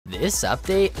this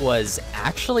update was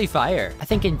actually fire. I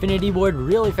think Infinity Ward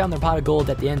really found their pot of gold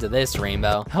at the end of this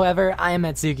rainbow. However, I am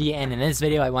Mattsuki, and in this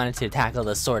video I wanted to tackle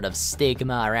the sort of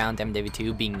stigma around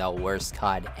MWII being the worst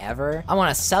COD ever. I want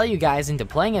to sell you guys into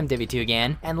playing MWII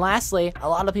again, and lastly, a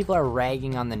lot of people are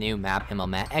ragging on the new map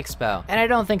Himmelmat Expo, and I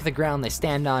don't think the ground they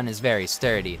stand on is very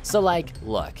sturdy. So like,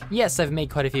 look, yes, I've made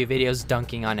quite a few videos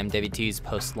dunking on MWII's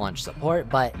post-launch support,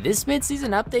 but this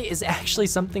mid-season update is actually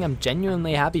something I'm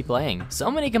genuinely happy playing.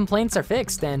 So many complaints are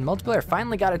fixed, and multiplayer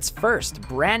finally got its first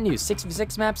brand new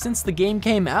 6v6 map since the game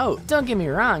came out. Don't get me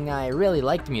wrong, I really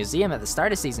liked Museum at the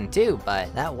start of Season 2,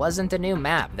 but that wasn't a new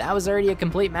map. That was already a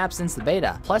complete map since the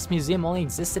beta. Plus, Museum only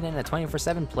existed in a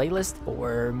 24/7 playlist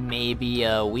for maybe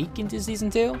a week into Season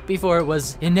 2, before it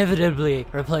was inevitably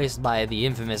replaced by the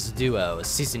infamous duo,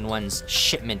 Season 1's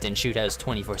Shipment and Shoothouse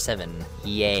 24/7.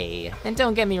 Yay. And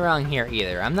don't get me wrong here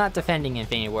either, I'm not defending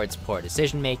Infinity Ward's poor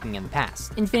decision making in the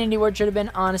past. Infinity Ward should have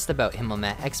been honest about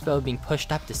Himmelmat Expo being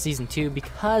pushed up to Season 2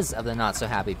 because of the not so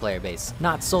happy player base,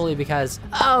 not solely because,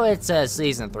 oh, it's a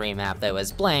Season 3 map that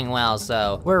was playing well,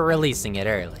 so we're releasing it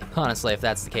early. Honestly, if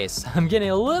that's the case, I'm getting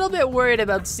a little bit worried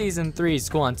about Season 3's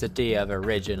quantity of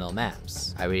original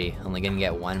maps. Are we only gonna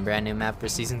get one brand new map for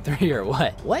Season 3 or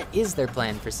what? What is their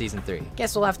plan for Season 3?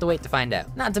 Guess we'll have to wait to find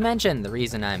out. Not to mention, the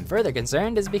reason I'm further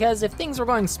concerned is because if things were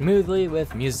going smoothly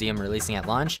with Museum releasing at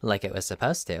launch, like it was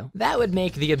supposed to, that would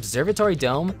make the Observatory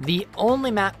Dome the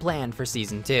only map planned for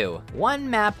Season 2. One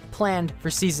map planned for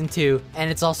Season 2, and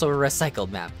it's also a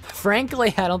recycled map.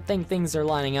 Frankly, I don't think things are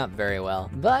lining up very well.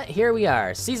 But here we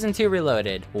are, Season 2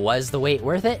 Reloaded. Was the wait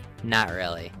worth it? Not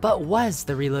really. But was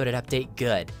the Reloaded update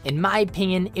good? In my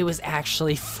opinion, it was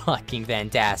actually fucking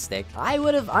fantastic. I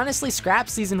would have honestly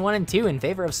scrapped Season 1 and 2 in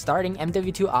favor of starting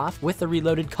MW2 off with the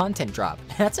Reloaded content drop.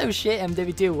 That's how shit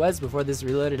MW2 was before this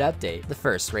Reloaded update. The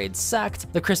first raid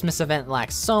sucked, the Christmas event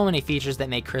lacked so many features that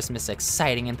made Christmas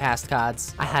exciting in past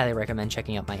CODs. I highly recommend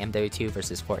checking out my MW2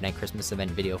 versus Fortnite Christmas event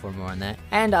video for more on that.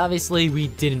 And obviously, we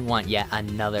didn't want yet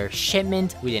another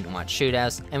shipment, we didn't want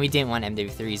shootouts, and we didn't want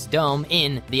MW3's dome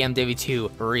in the MW2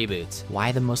 reboot.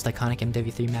 Why the most iconic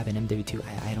MW3 map in MW2?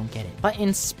 I don't get it. But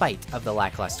in spite of the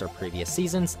lackluster previous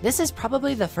seasons, this is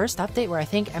probably the first update where I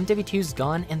think MW2's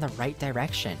gone in the right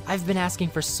direction. I've been asking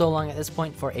for so long at this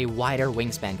point for a wider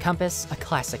wingspan compass, a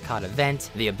classic COD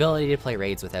event, the ability to play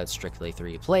raids without strictly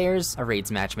 3 players, a raids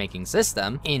matchmaking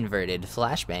system, inverted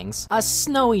flashbangs, a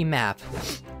snowy map.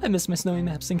 I miss my snowy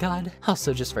maps in COD.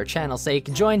 Also, just for channel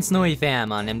sake, join Snowy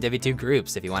Fam on MW2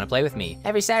 groups if you want to play with me.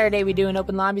 Every Saturday we do an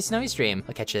open lobby Snowy stream.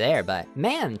 I'll catch you there, but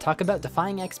man, talk about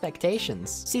defying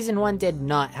expectations. Season 1 did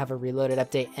not have a Reloaded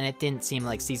update, and it didn't seem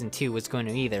like Season 2 was going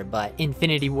to either, but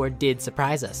Infinity Ward did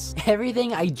surprise us.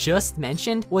 Everything I just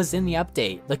mentioned was in the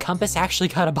update. The compass actually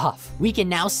got a buff. We can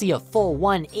now see a full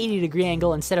 180-degree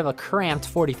angle instead of a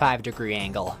cramped 45-degree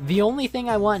angle. The only thing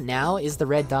I want now is the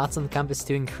red dots on the compass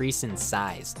to increase in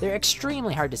size. They're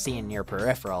extremely hard to see in your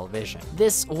peripheral vision.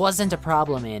 This wasn't a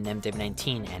problem in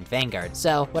MW19 and Vanguard,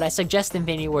 so what I suggest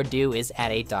Infinity Ward do is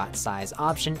add a dot size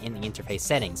option in the interface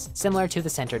settings, similar to the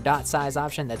center dot size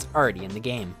option that's already in the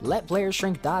game. Let players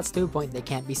shrink dots to a point they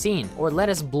can't be seen, or let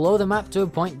us blow them up to a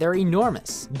point they're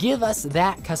enormous. Give us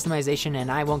that customization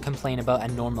and I won't complain about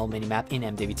a normal minimap in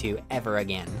MW2 ever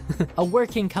again. A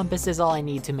working compass is all I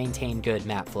need to maintain good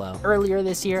map flow. Earlier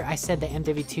this year, I said that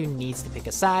MW2 needs to pick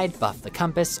a side, buff the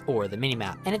compass, or the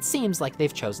minimap, and it seems like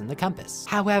they've chosen the compass.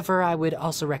 However, I would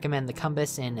also recommend the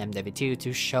compass in MW2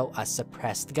 to show a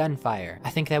suppressed gunfire.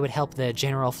 I think that would help the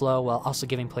general flow while also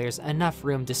giving players enough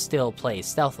room to still play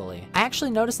stealthily. I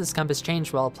actually noticed this compass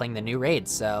change while playing the new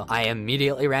raids, so I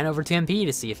immediately ran over to MP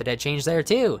to see if it had changed there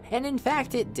too, and in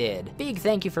fact it did. Big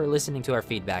thank you for listening to our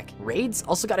feedback. Raids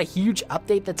also got a huge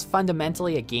update that's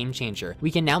fundamentally a game changer.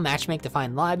 We can now matchmake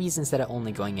defined lobbies instead of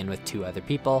only going in with 2 other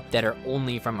people that are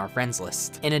only from our friends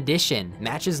list. In addition,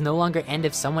 matches no longer end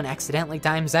if someone accidentally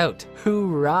times out.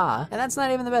 Hoorah! And that's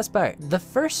not even the best part. The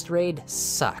first raid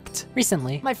sucked.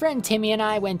 Recently, my friend Timmy and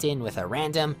I went in with a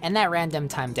random, and that random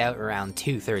timed out around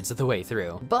 2/3 of the way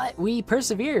through. But we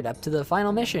persevered up to the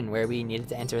final mission where we needed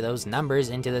to enter those numbers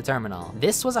into the terminal.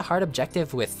 This was a hard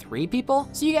objective with 3 people,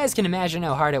 so you guys can imagine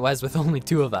how hard it was with only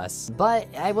 2 of us. But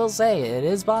I will say, it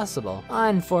is possible.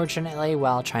 Unfortunately,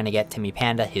 while trying to get Timmy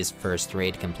Panda his first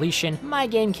raid completion, my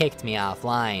game kicked me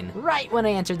offline, right when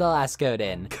I entered the last code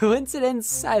in.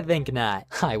 Coincidence? I think not.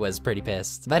 I was pretty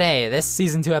pissed. But hey, this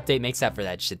Season 2 update makes up for for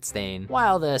that shit stain.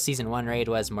 While the Season 1 raid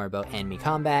was more about enemy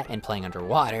combat and playing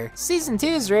underwater, Season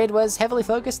 2's raid was heavily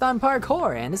focused on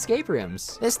parkour and escape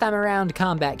rooms. This time around,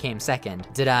 combat came second.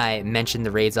 Did I mention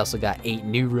the raids also got 8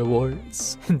 new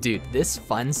rewards? Dude, this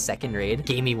fun second raid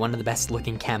gave me one of the best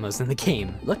looking camos in the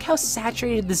game. Look how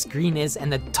saturated this green is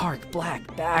and the dark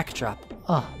black backdrop.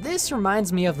 Oh, this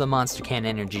reminds me of the Monster Can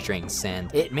energy drinks,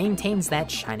 and it maintains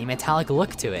that shiny metallic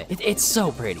look to it. It's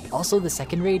so pretty. Also, the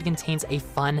second raid contains a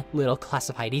fun little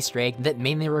classified Easter egg that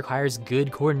mainly requires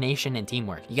good coordination and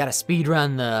teamwork. You gotta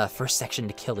speedrun the first section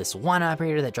to kill this one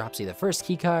operator that drops you the first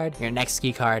key card. Your next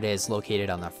key card is located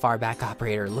on the far back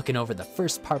operator looking over the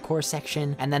first parkour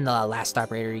section, and then the last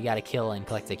operator you gotta kill and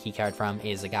collect a key card from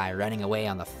is a guy running away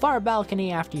on the far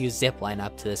balcony after you zip line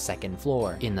up to the second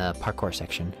floor in the parkour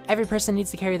section. Every person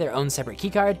needs to carry their own separate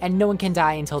keycard, and no one can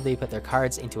die until they put their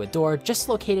cards into a door just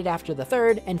located after the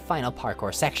third and final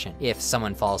parkour section. If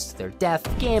someone falls to their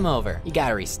death, game over. You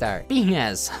gotta restart. Being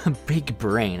as big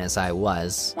brain as I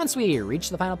was, once we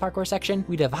reached the final parkour section,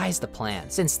 we devised a plan.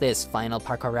 Since this final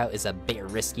parkour route is a bit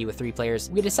risky with 3 players,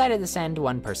 we decided to send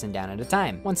one person down at a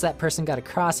time. Once that person got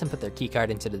across and put their keycard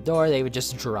into the door, they would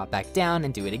just drop back down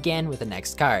and do it again with the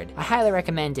next card. I highly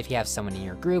recommend if you have someone in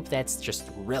your group that's just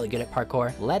really good at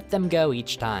parkour, let them go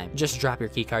each time. Just drop your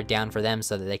keycard down for them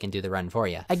so that they can do the run for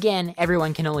you. Again,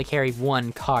 everyone can only carry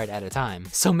 1 card at a time,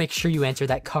 so make sure you enter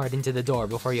that card into the door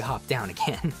before you hop down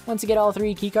again. Once you get all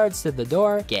 3 keycards to the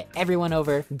door, get everyone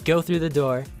over, go through the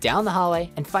door, down the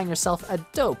hallway, and find yourself a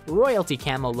dope royalty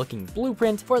camo looking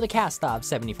blueprint for the Cast-Off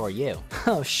 74U.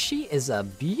 Oh, she is a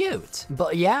beaut.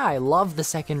 But yeah, I love the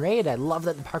second raid. I love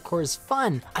that the parkour is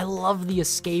fun. I love the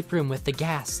escape room with the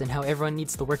gas and how everyone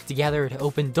needs to work together to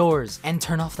open doors and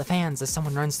turn off the fans as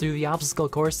someone runs through the obstacle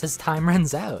course as time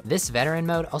runs out. This veteran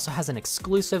mode also has an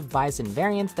exclusive Bison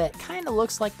variant that kinda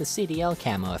looks like the CDL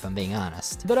camo if I'm being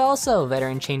honest. But also,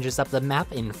 veteran changes up the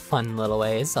map in fun little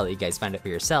ways. I'll let you guys find it for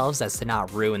yourselves as to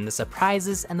not ruin the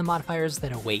surprises and the modifiers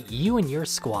that await you and your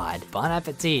squad. Bon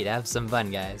appetit, have some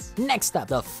fun guys. Next up,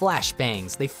 the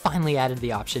Flashbangs. They finally added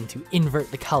the option to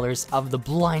invert the colors of the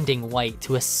blinding white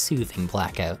to a soothing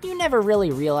blackout. You never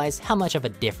really realize how much of a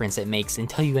difference it makes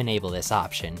until you enable this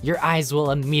option. Your eyes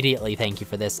will immediately thank you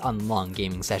for this on long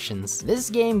gaming sessions. This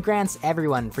game grants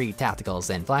everyone free tacticals,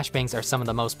 and flashbangs are some of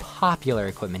the most popular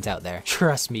equipment out there.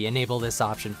 Trust me, enable this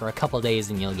option for a couple days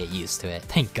and you'll get used to it.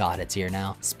 Thank God it's here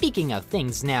now. Speaking of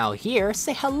things now here,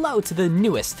 say hello to the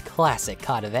newest classic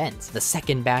COD event. The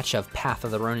second batch of Path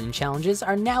of the Ronin challenges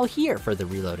are now here for the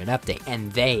Reloaded update,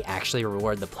 and they actually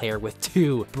reward the player with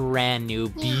 2 brand new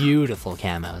beautiful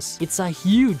camos. It's a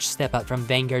huge step up from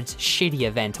Vanguard's shitty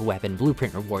event weapon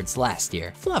blueprint rewards last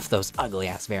year. Fluff those ugly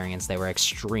ass variants, they were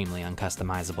extremely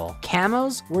uncustomizable.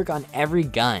 Camos work on every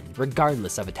gun,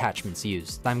 regardless of attachments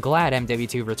used. I'm glad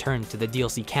MW2 returned to the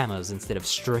DLC camos instead of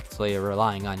strictly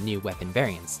relying on new weapon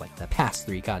variants like the past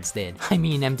 3 CODs did. I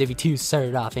mean, MW2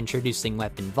 started off introducing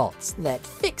weapon vaults that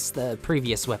fixed the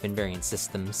previous weapon variant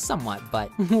system somewhat, but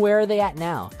where are they at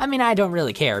now? I mean, I don't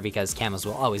really care because camos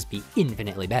will always be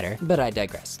infinitely better, but I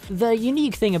digress. The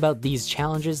unique thing about these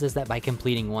challenges is that by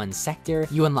completing one sector,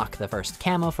 you unlock the first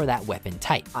camo for that weapon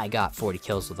type. I got 40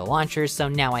 kills with the launchers, so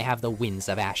now I have the Winds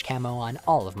of Ash camo on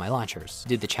all of my launchers.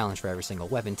 Do the challenge for every single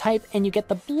weapon type, and you get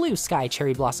the Blue Sky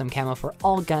Cherry Blossom camo for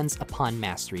all guns upon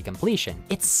mastery completion.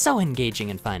 It's so engaging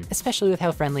and fun, especially with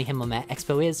how friendly Himmelmat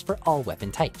Expo is for all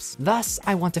weapon types. Thus,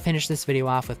 I want to finish this video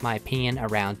off with my opinion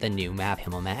around the new map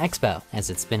Himmelmat Expo, as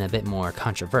it's been a bit more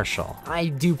controversial. I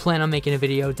do plan on making a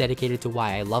video dedicated to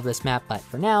why I love this map, but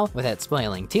for now, without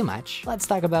spoiling too much, let's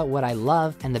talk about what I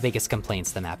love and the biggest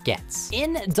complaints the map gets.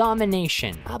 In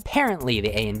Domination, apparently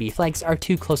the A and B flags are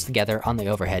too close together on the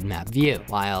overhead map view,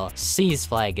 while C's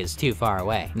flag is too far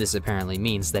away. This apparently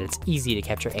means that it's easy to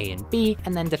capture A and B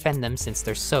and then defend them since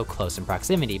they're so close in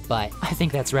proximity, but I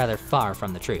think that's rather far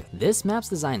from the truth. This map's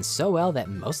designed so well that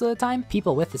most of the time,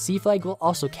 people with the C flag will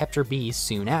also capture B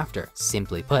soon after.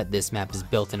 Simply put, this map is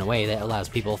built in a way that allows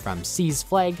people from C's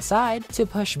flag side to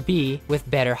push B with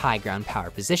better high ground power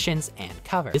positions and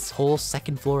cover. This whole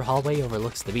second floor hallway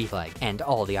overlooks the B flag, and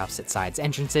all the opposite sides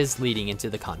entrances leading into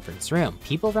the conference room.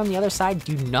 People from the other side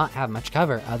do not have much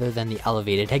cover other than the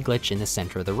elevated head glitch in the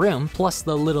center of the room, plus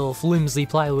the little flimsy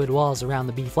plywood walls around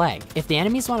the B flag. If the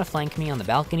enemies want to flank me on the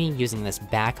balcony using this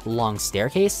back long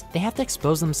staircase, they have to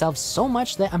expose themselves so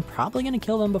much that I'm probably gonna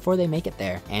kill them before they make it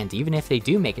there. And even if they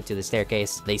do make it to the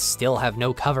staircase, they still have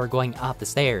no cover going up the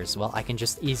stairs, while I can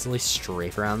just easily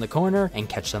strafe around the corner and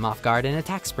catch them off guard in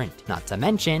attack sprint. Not to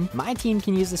mention, my team can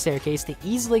can use the staircase to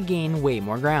easily gain way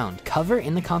more ground. Cover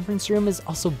in the conference room is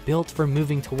also built for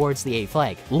moving towards the A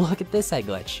flag. Look at this head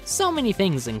glitch. So many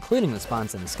things, including the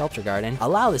spawns in the sculpture garden,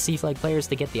 allow the C flag players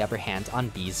to get the upper hand on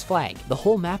B's flag. The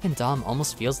whole map in Dom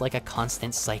almost feels like a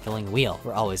constant cycling wheel.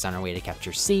 We're always on our way to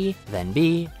capture C, then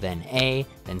B, then A,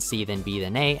 then C, then B,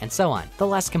 then A, and so on. The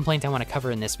last complaint I want to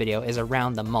cover in this video is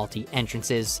around the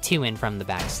multi-entrances to and from the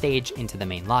backstage into the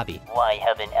main lobby. Why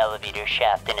have an elevator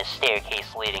shaft and a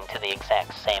staircase leading to the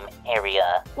exact same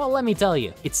area? Well, let me tell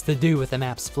you, it's to do with the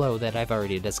map's flow that I've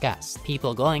already discussed.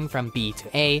 People going from B to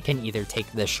A can either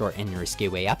take the short and risky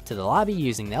way up to the lobby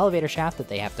using the elevator shaft that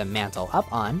they have to mantle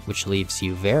up on, which leaves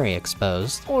you very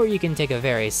exposed, or you can take a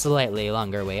very slightly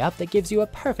longer way up that gives you a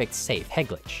perfect safe head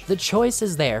glitch. The choice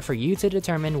is there for you to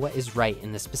determine what is right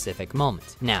in the specific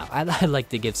moment. Now, I'd like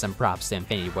to give some props to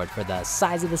Infinity Ward for the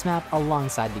size of this map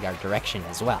alongside the art direction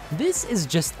as well. This is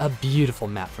just a beautiful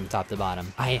map from top to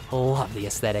bottom. I love the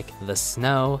aesthetic, the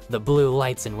snow, the blue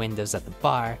lights and windows at the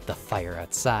bar, the fire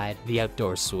outside, the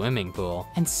outdoor swimming pool,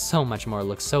 and so much more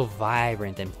looks so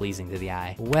vibrant and pleasing to the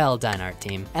eye. Well done, art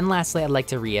team. And lastly, I'd like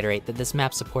to reiterate that this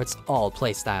map supports all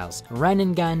playstyles. Run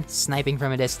and gun, sniping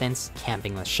from a distance,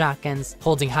 camping with shotguns,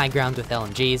 holding high ground with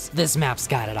LMGs. This map's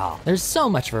got it all. There's so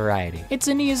much variety. It's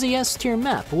an easy S-tier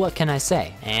map, what can I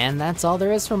say? And that's all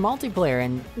there is for multiplayer,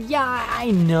 and yeah,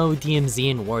 I know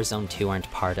DMZ and Warzone 2 aren't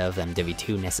part of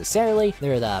MWII necessarily,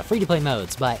 they're the free-to-play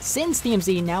modes, but since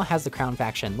DMZ now has the Crown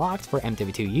faction locked for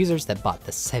MWII users that bought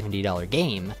the $70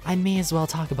 game, I may as well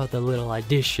talk about the little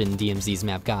addition DMZ's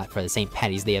map got for the St.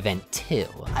 Patty's Day event too.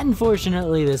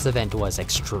 Unfortunately, this event was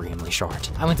extremely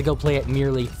short. I went to go play it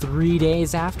merely 3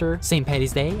 days after St.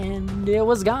 Patty's Day, and it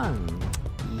was gone.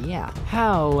 Yeah.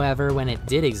 However, when it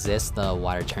did exist, the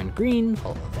water turned green,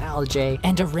 full of algae,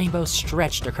 and a rainbow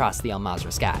stretched across the Al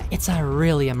Mazrah sky. It's a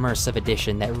really immersive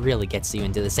addition that really gets you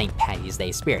into the St. Patty's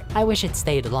Day spirit. I wish it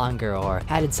stayed longer or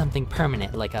added something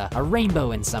permanent like a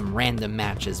rainbow in some random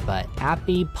matches, but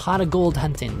happy pot of gold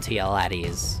hunting to ya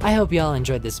laddies. I hope y'all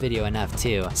enjoyed this video enough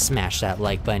to smash that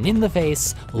like button in the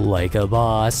face like a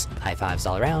boss. High fives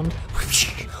all around.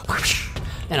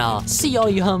 And I'll see all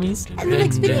you homies in the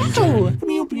next video.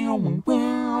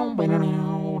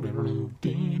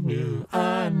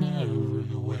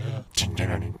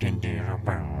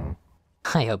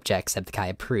 I hope Jacksepticeye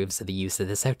approves of the use of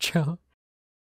this outro.